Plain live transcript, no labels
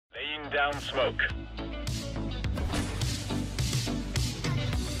Laying down smoke.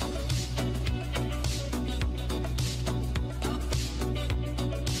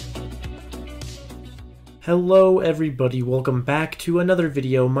 Hello everybody, welcome back to another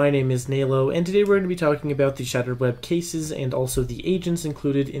video. My name is Nalo, and today we're going to be talking about the Shattered Web cases and also the agents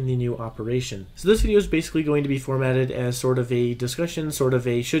included in the new operation. So this video is basically going to be formatted as sort of a discussion, sort of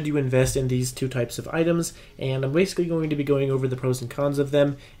a should you invest in these two types of items, and I'm basically going to be going over the pros and cons of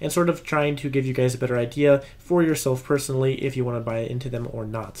them and sort of trying to give you guys a better idea for yourself personally if you want to buy into them or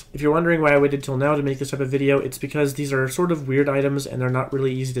not. If you're wondering why I waited till now to make this type of video, it's because these are sort of weird items and they're not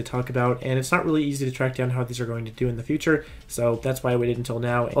really easy to talk about, and it's not really easy to track down how these are going to do in the future, so that's why I waited until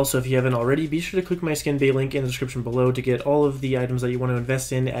now. Also, if you haven't already, be sure to click my skin bay link in the description below to get all of the items that you want to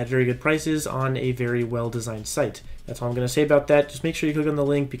invest in at very good prices on a very well designed site. That's all I'm going to say about that. Just make sure you click on the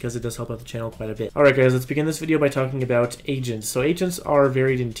link because it does help out the channel quite a bit. Alright guys, let's begin this video by talking about agents. So agents are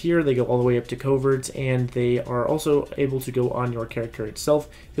varied in tier, they go all the way up to coverts, and they are also able to go on your character itself.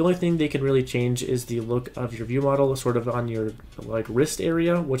 The only thing they can really change is the look of your view model, sort of on your wrist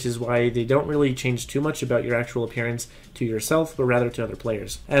area, which is why they don't really change too much about your actual appearance to yourself, but rather to other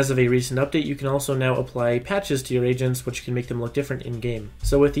players. As of a recent update, you can also now apply patches to your agents, which can make them look different in-game.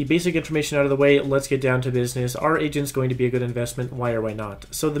 So with the basic information out of the way, let's get down to business. Are agents going to be a good investment? Why or why not?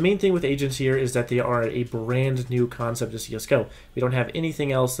 So the main thing with agents here is that they are a brand new concept to CSGO. We don't have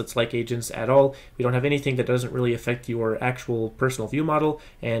anything else that's like agents at all. We don't have anything that doesn't really affect your actual personal view model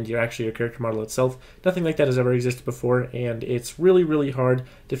and your character model itself. Nothing like that has ever existed before, and it's really hard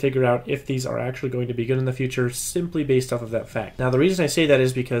to figure out if these are actually going to be good in the future simply based off of that fact. Now the reason I say that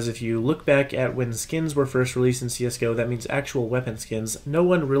is because if you look back at when skins were first released in CSGO, that means actual weapon skins, no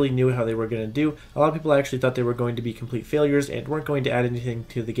one really knew how they were going to do. A lot of people actually thought they were going to be complete failures and weren't going to add anything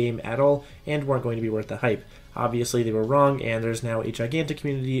to the game at all and weren't going to be worth the hype. Obviously they were wrong, and there's now a gigantic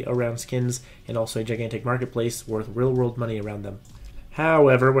community around skins and also a gigantic marketplace worth real world money around them.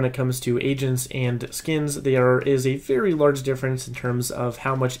 However, when it comes to agents and skins, there is a very large difference in terms of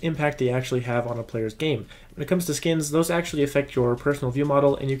how much impact they actually have on a player's game. When it comes to skins, those actually affect your personal view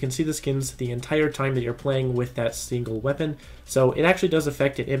model, and you can see the skins the entire time that you're playing with that single weapon, so it actually does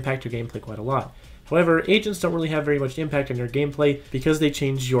affect and impact your gameplay quite a lot. However, agents don't really have very much impact on your gameplay because they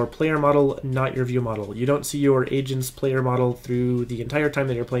change your player model, not your view model. You don't see your agent's player model through the entire time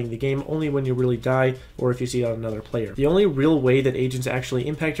that you're playing the game, only when you really die or if you see it on another player. The only real way that agents actually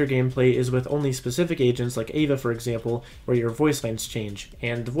impact your gameplay is with only specific agents, like Ava for example, where your voice lines change.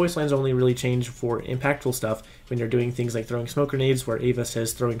 And the voice lines only really change for impactful stuff when you're doing things like throwing smoke grenades, where Ava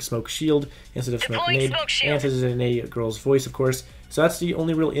says throwing smoke shield instead of smoke grenade, and says it in a girl's voice of course. So that's the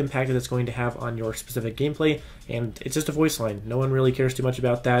only real impact that it's going to have on your specific gameplay, and it's just a voice line. No one really cares too much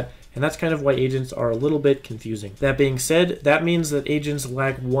about that, and that's kind of why agents are a little bit confusing. That being said, that means that agents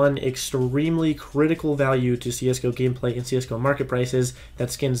lack one extremely critical value to CSGO gameplay and CSGO market prices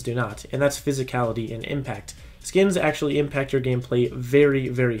that skins do not, and that's physicality and impact. Skins actually impact your gameplay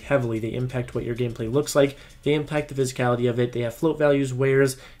very heavily. They impact what your gameplay looks like, they impact the physicality of it, they have float values,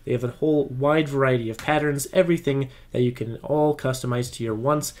 wares, they have a whole wide variety of patterns, everything that you can all customize to your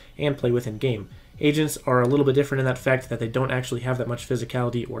wants and play with in game. Agents are a little bit different in that fact that they don't actually have that much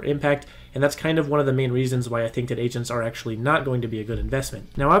physicality or impact, and that's kind of one of the main reasons why I think that agents are actually not going to be a good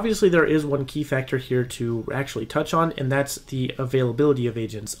investment. Now obviously there is one key factor here to actually touch on, and that's the availability of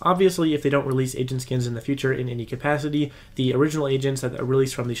agents. Obviously if they don't release agent skins in the future in any capacity, the original agents that are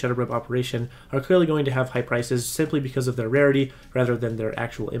released from the Shattered Web operation are clearly going to have high prices simply because of their rarity rather than their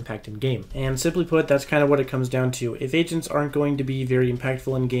actual impact in game. And simply put, that's kind of what it comes down to. If agents aren't going to be very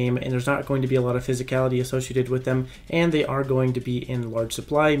impactful in game, and there's not going to be a lot of physicality associated with them, and they are going to be in large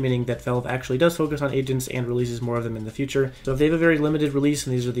supply, meaning that Valve actually does focus on agents and releases more of them in the future. So if they have a very limited release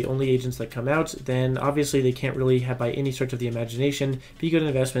and these are the only agents that come out, then obviously they can't really have, by any stretch of the imagination, be good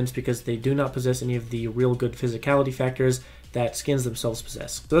investments because they do not possess any of the real good physicality factors that skins themselves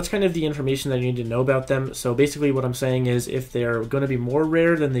possess. So that's kind of the information that you need to know about them. So basically what I'm saying is if they're going to be more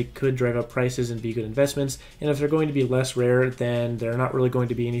rare, then they could drive up prices and be good investments, and if they're going to be less rare, then they're not really going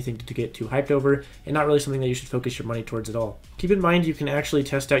to be anything to get too hyped over, and not really something that you should focus your money towards at all. Keep in mind you can actually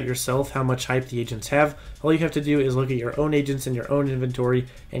test out yourself how much hype the agents have. All you have to do is look at your own agents in your own inventory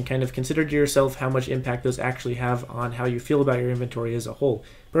and kind of consider to yourself how much impact those actually have on how you feel about your inventory as a whole.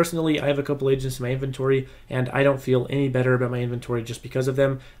 Personally, I have a couple agents in my inventory, and I don't feel any better about my inventory just because of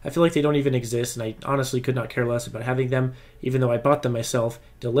them. I feel like they don't even exist, and I honestly could not care less about having them, even though I bought them myself,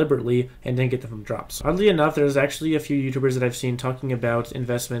 deliberately and didn't get them from drops. Oddly enough, there's actually a few YouTubers that I've seen talking about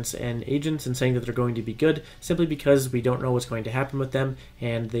investments and agents and saying that they're going to be good simply because we don't know what's going to happen with them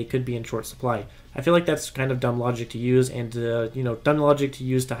and they could be in short supply. I feel like that's kind of dumb logic to use and dumb logic to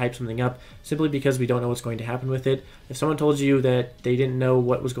use to hype something up simply because we don't know what's going to happen with it. If someone told you that they didn't know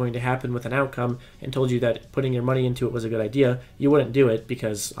what was going to happen with an outcome and told you that putting your money into it was a good idea, you wouldn't do it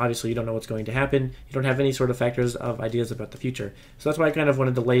because obviously you don't know what's going to happen. You don't have any sort of factors of ideas about the future. So that's why I kind of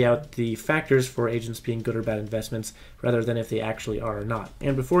wanted to lay out the factors for agents being good or bad investments rather than if they actually are or not.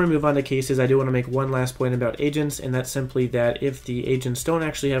 And before we move on to cases, I do want to make one last point about agents, and that's simply that if the agents don't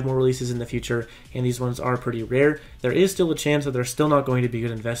actually have more releases in the future, and these ones are pretty rare, there is still a chance that they're still not going to be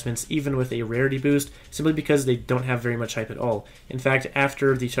good investments even with a rarity boost, simply because they don't have very much hype at all. In fact,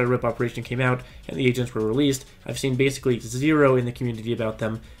 after the Shadow Rip operation came out and the agents were released, I've seen basically zero in the community about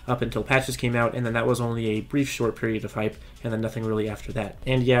them up until patches came out, and then that was only a brief short period of hype, and then nothing really after that.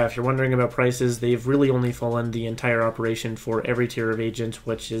 And yeah, if you're wondering about prices, they've really only fallen the entire operation for every tier of agent,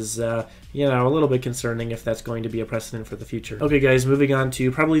 which is, a little bit concerning if that's going to be a precedent for the future. Okay guys, moving on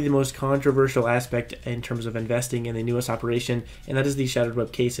to probably the most controversial aspect in terms of investing in the newest operation, and that is the Shattered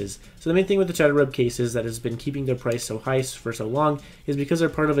Web cases. So the main thing with the Shattered Web cases that has been keeping their price so high for so long is because they're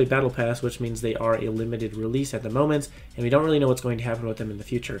part of a battle pass, which means they are a limited release at the moment, and we don't really know what's going to happen with them in the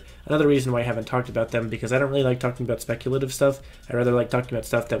future. Another reason why I haven't talked about them, because I don't really like talking about speculative stuff. I rather like talking about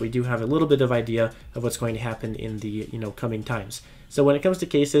stuff that we do have a little bit of idea of what's going to happen in the coming times. So when it comes to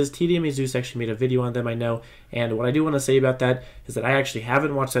cases, TDM Zeus actually made a video on them, I know, and what I do want to say about that is that I actually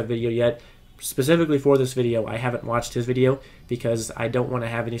haven't watched that video yet. Specifically for this video, I haven't watched his video because I don't want to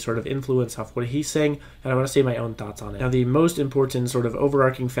have any sort of influence off what he's saying, and I want to say my own thoughts on it. Now, the most important sort of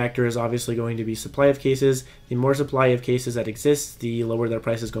overarching factor is obviously going to be supply of cases. The more supply of cases that exists, the lower their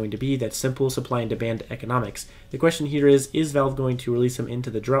price is going to be. That's simple supply and demand economics. The question here is Valve going to release them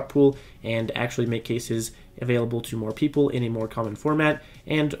into the drop pool and actually make cases available to more people in a more common format?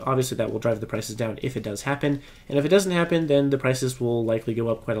 And obviously that will drive the prices down if it does happen. And if it doesn't happen, then the prices will likely go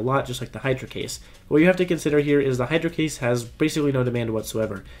up quite a lot, just like the Hydra case. What you have to consider here is the Hydra case has basically no demand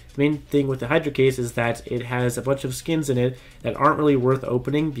whatsoever. The main thing with the Hydra case is that it has a bunch of skins in it that aren't really worth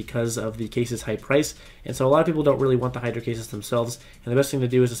opening because of the case's high price, and so a lot of people don't really want the Hydra cases themselves, and the best thing to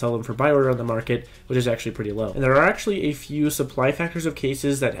do is to sell them for buy order on the market, which is actually pretty low. And there are actually a few supply factors of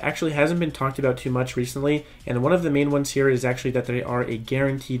cases that actually hasn't been talked about too much recently, and one of the main ones here is actually that they are a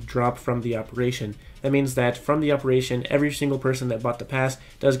guaranteed drop from the operation. That means that from the operation, every single person that bought the pass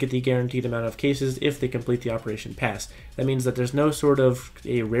does get the guaranteed amount of cases if they complete the operation pass. That means that there's no sort of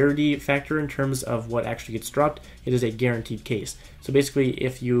a rarity factor in terms of what actually gets dropped. It is a guaranteed case. So basically,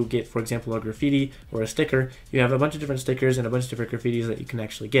 if you get, for example, a graffiti or a sticker, you have a bunch of different stickers and a bunch of different graffitis that you can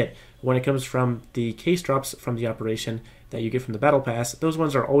actually get. When it comes from the case drops from the operation that you get from the battle pass, those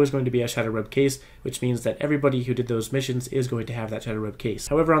ones are always going to be a Shattered Web case, which means that everybody who did those missions is going to have that Shattered Web case.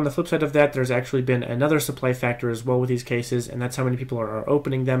 However, on the flip side of that, there's actually been another supply factor as well with these cases, and that's how many people are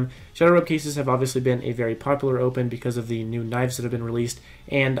opening them. Shattered Web cases have obviously been a very popular open because of the new knives that have been released,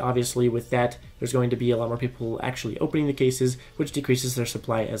 and obviously with that, there's going to be a lot more people actually opening the cases, which decreases their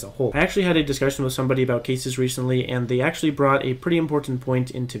supply as a whole. I actually had a discussion with somebody about cases recently, and they actually brought a pretty important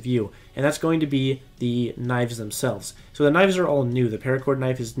point into view, and that's going to be the knives themselves. So the knives are all new. The paracord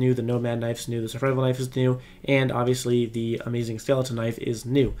knife is new, the nomad knife is new, the survival knife is new, and obviously the amazing skeleton knife is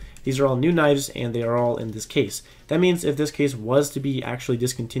new. These are all new knives, and they are all in this case. That means if this case was to be actually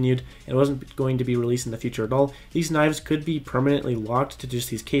discontinued and wasn't going to be released in the future at all, these knives could be permanently locked to just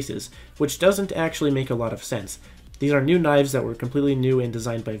these cases, which doesn't actually make a lot of sense. These are new knives that were completely new and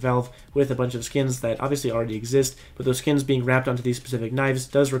designed by Valve with a bunch of skins that obviously already exist, but those skins being wrapped onto these specific knives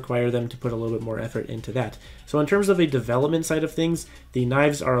does require them to put a little bit more effort into that. So in terms of a development side of things, the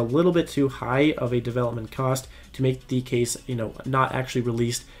knives are a little bit too high of a development cost to make the case, not actually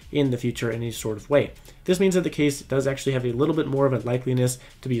released in the future in any sort of way. This means that the case does actually have a little bit more of a likeliness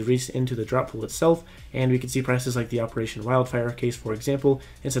to be released into the drop pool itself, and we can see prices like the Operation Wildfire case, for example,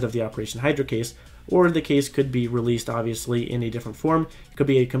 instead of the Operation Hydra case, or the case could be released obviously in a different form. It could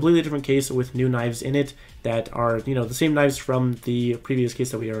be a completely different case with new knives in it that are, the same knives from the previous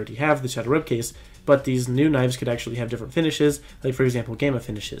case that we already have, the Shadow Web case, but these new knives could actually have different finishes, like for example gamma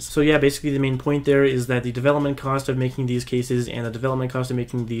finishes. So yeah, basically the main point there is that the development cost of making these cases and the development cost of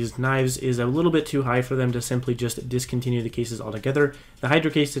making these knives is a little bit too high for them to simply just discontinue the cases altogether. The Hydra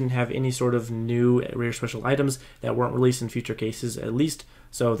case didn't have any sort of new rare special items that weren't released in future cases, at least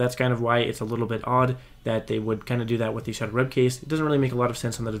So that's kind of why it's a little bit odd that they would kind of do that with the Shattered Web case. It doesn't really make a lot of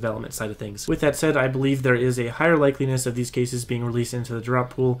sense on the development side of things. With that said, I believe there is a higher likeliness of these cases being released into the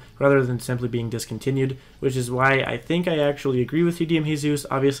drop pool rather than simply being discontinued, which is why I think I actually agree with TDM Jesus.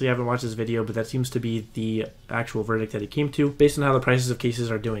 Obviously, I haven't watched this video, but that seems to be the actual verdict that he came to based on how the prices of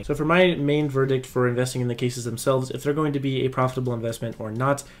cases are doing. So for my main verdict for investing in the cases themselves, if they're going to be a profitable investment or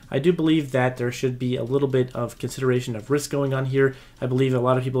not, I do believe that there should be a little bit of consideration of risk going on here. I believe a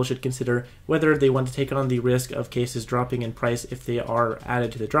lot of people should consider whether they want to take on the risk of cases dropping in price if they are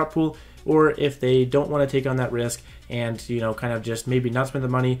added to the drop pool, or if they don't want to take on that risk and, you know, kind of just maybe not spend the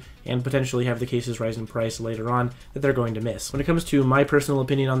money and potentially have the cases rise in price later on that they're going to miss. When it comes to my personal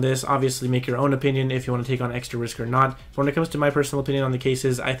opinion on this, obviously make your own opinion if you want to take on extra risk or not. But when it comes to my personal opinion on the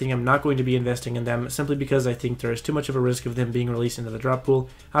cases, I think I'm not going to be investing in them simply because I think there is too much of a risk of them being released into the drop pool.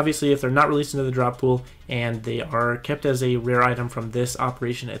 Obviously, if they're not released into the drop pool and they are kept as a rare item from this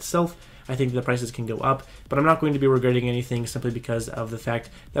operation itself, I think the prices can go up, but I'm not going to be regretting anything simply because of the fact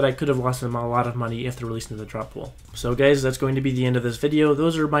that I could have lost them a lot of money if they're released into the drop pool. So guys, that's going to be the end of this video.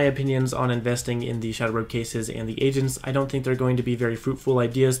 Those are my opinions on investing in the Shattered Web cases and the agents. I don't think they're going to be very fruitful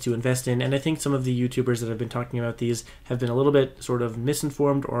ideas to invest in, and I think some of the YouTubers that have been talking about these have been a little bit sort of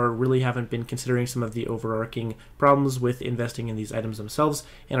misinformed or really haven't been considering some of the overarching problems with investing in these items themselves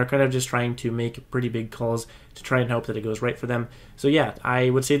and are kind of just trying to make pretty big calls to try and hope that it goes right for them. So yeah, I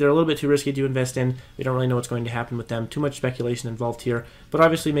would say they're a little bit too risky to invest in. We don't really know what's going to happen with them. Too much speculation involved here, but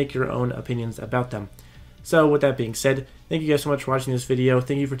obviously make your own opinions about them. So with that being said, thank you guys so much for watching this video.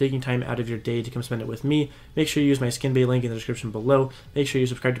 Thank you for taking time out of your day to come spend it with me. Make sure you use my SkinBay link in the description below. Make sure you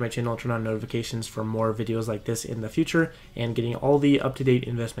subscribe to my channel and turn on notifications for more videos like this in the future and getting all the up-to-date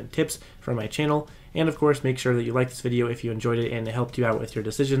investment tips from my channel. And of course, make sure that you like this video if you enjoyed it and it helped you out with your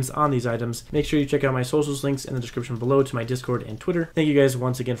decisions on these items. Make sure you check out my socials links in the description below to my Discord and Twitter. Thank you guys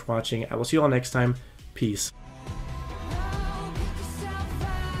once again for watching. I will see you all next time. Peace.